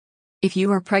If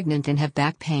you are pregnant and have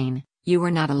back pain, you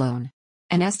are not alone.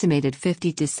 An estimated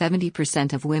 50 to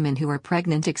 70% of women who are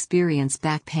pregnant experience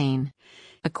back pain,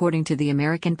 according to the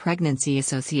American Pregnancy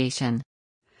Association.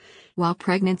 While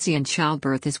pregnancy and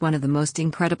childbirth is one of the most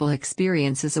incredible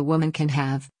experiences a woman can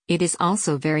have, it is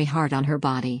also very hard on her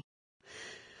body.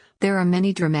 There are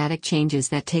many dramatic changes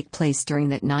that take place during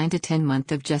that 9 to 10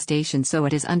 month of gestation, so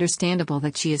it is understandable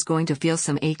that she is going to feel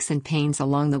some aches and pains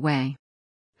along the way.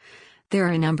 There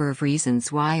are a number of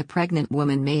reasons why a pregnant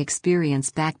woman may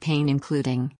experience back pain,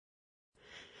 including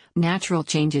natural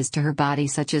changes to her body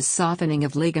such as softening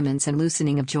of ligaments and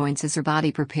loosening of joints as her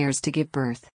body prepares to give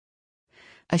birth,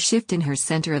 a shift in her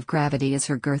center of gravity as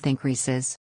her girth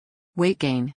increases, weight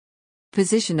gain,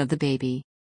 position of the baby,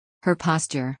 her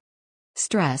posture,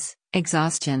 stress,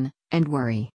 exhaustion, and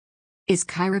worry. Is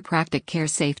chiropractic care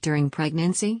safe during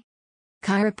pregnancy?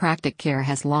 Chiropractic care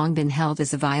has long been held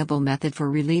as a viable method for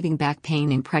relieving back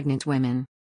pain in pregnant women.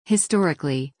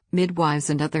 Historically,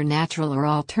 midwives and other natural or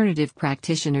alternative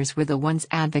practitioners were the ones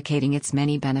advocating its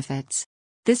many benefits.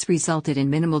 This resulted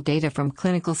in minimal data from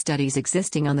clinical studies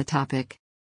existing on the topic.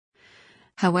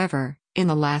 However, in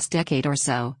the last decade or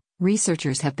so,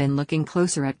 researchers have been looking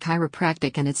closer at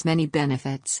chiropractic and its many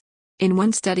benefits. In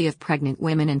one study of pregnant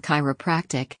women and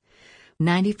chiropractic,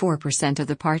 94% of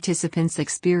the participants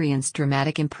experienced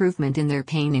dramatic improvement in their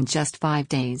pain in just 5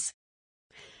 days.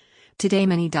 Today,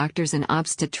 many doctors and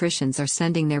obstetricians are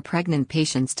sending their pregnant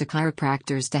patients to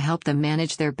chiropractors to help them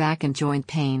manage their back and joint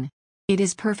pain. It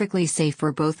is perfectly safe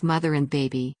for both mother and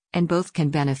baby, and both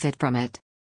can benefit from it.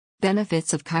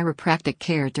 Benefits of chiropractic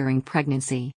care during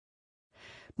pregnancy.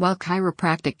 While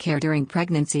chiropractic care during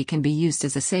pregnancy can be used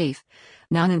as a safe,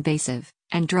 non-invasive,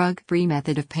 and drug-free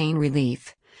method of pain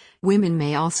relief, women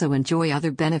may also enjoy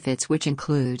other benefits which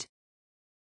include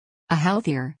a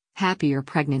healthier, happier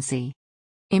pregnancy,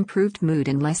 improved mood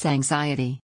and less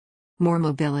anxiety, more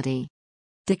mobility,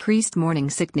 decreased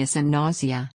morning sickness and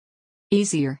nausea,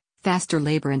 easier, faster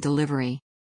labor and delivery,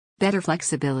 better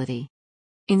flexibility.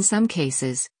 In some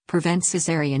cases, prevents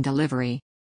cesarean delivery,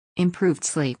 improved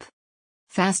sleep,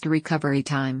 fast recovery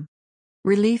time,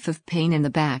 relief of pain in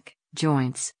the back,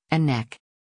 joints, and neck.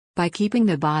 By keeping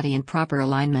the body in proper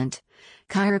alignment,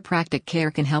 chiropractic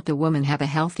care can help a woman have a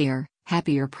healthier,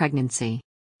 happier pregnancy.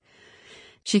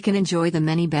 She can enjoy the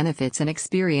many benefits and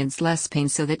experience less pain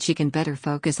so that she can better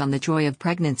focus on the joy of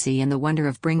pregnancy and the wonder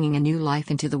of bringing a new life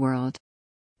into the world.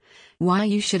 Why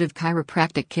you should have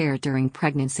chiropractic care during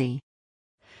pregnancy.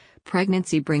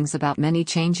 Pregnancy brings about many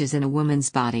changes in a woman's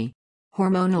body.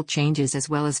 Hormonal changes as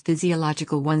well as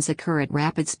physiological ones occur at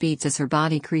rapid speeds as her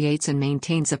body creates and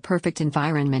maintains a perfect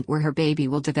environment where her baby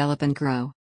will develop and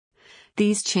grow.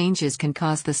 These changes can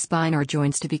cause the spine or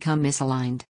joints to become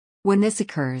misaligned. When this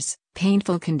occurs,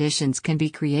 painful conditions can be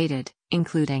created,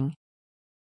 including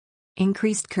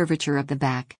increased curvature of the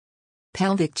back,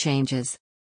 pelvic changes,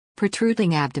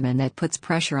 protruding abdomen that puts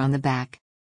pressure on the back,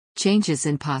 changes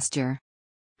in posture.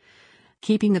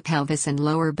 Keeping the pelvis and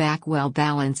lower back well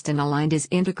balanced and aligned is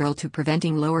integral to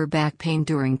preventing lower back pain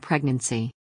during pregnancy.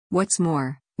 What's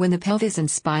more, when the pelvis and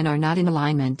spine are not in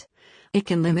alignment, it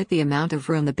can limit the amount of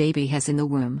room the baby has in the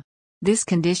womb. This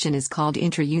condition is called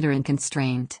intrauterine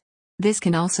constraint. This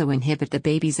can also inhibit the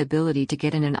baby's ability to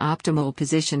get in an optimal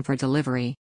position for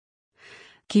delivery.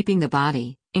 Keeping the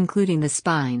body, including the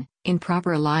spine, in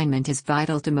proper alignment is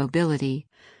vital to mobility,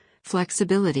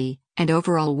 flexibility, and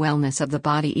overall wellness of the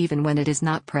body even when it is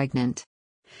not pregnant.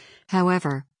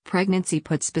 However, pregnancy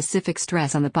puts specific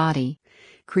stress on the body,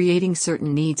 creating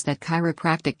certain needs that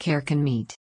chiropractic care can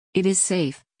meet. It is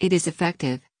safe, it is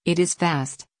effective, it is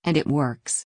fast, and it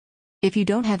works. If you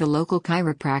don't have a local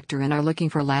chiropractor and are looking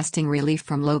for lasting relief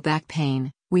from low back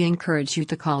pain, we encourage you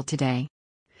to call today.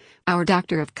 Our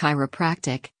doctor of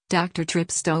chiropractic, Dr.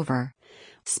 Tripp,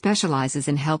 specializes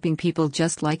in helping people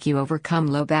just like you overcome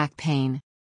low back pain.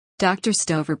 Dr.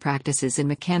 Stover practices in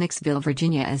Mechanicsville,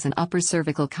 Virginia as an upper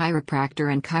cervical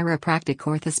chiropractor and chiropractic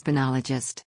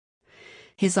orthospinologist.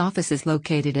 His office is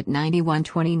located at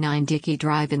 9129 Dickey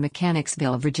Drive in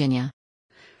Mechanicsville, Virginia.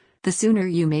 The sooner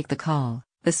you make the call,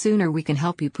 the sooner we can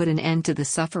help you put an end to the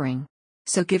suffering.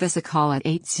 So give us a call at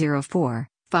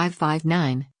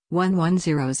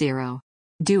 804-559-1100.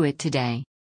 Do it today.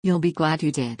 You'll be glad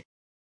you did.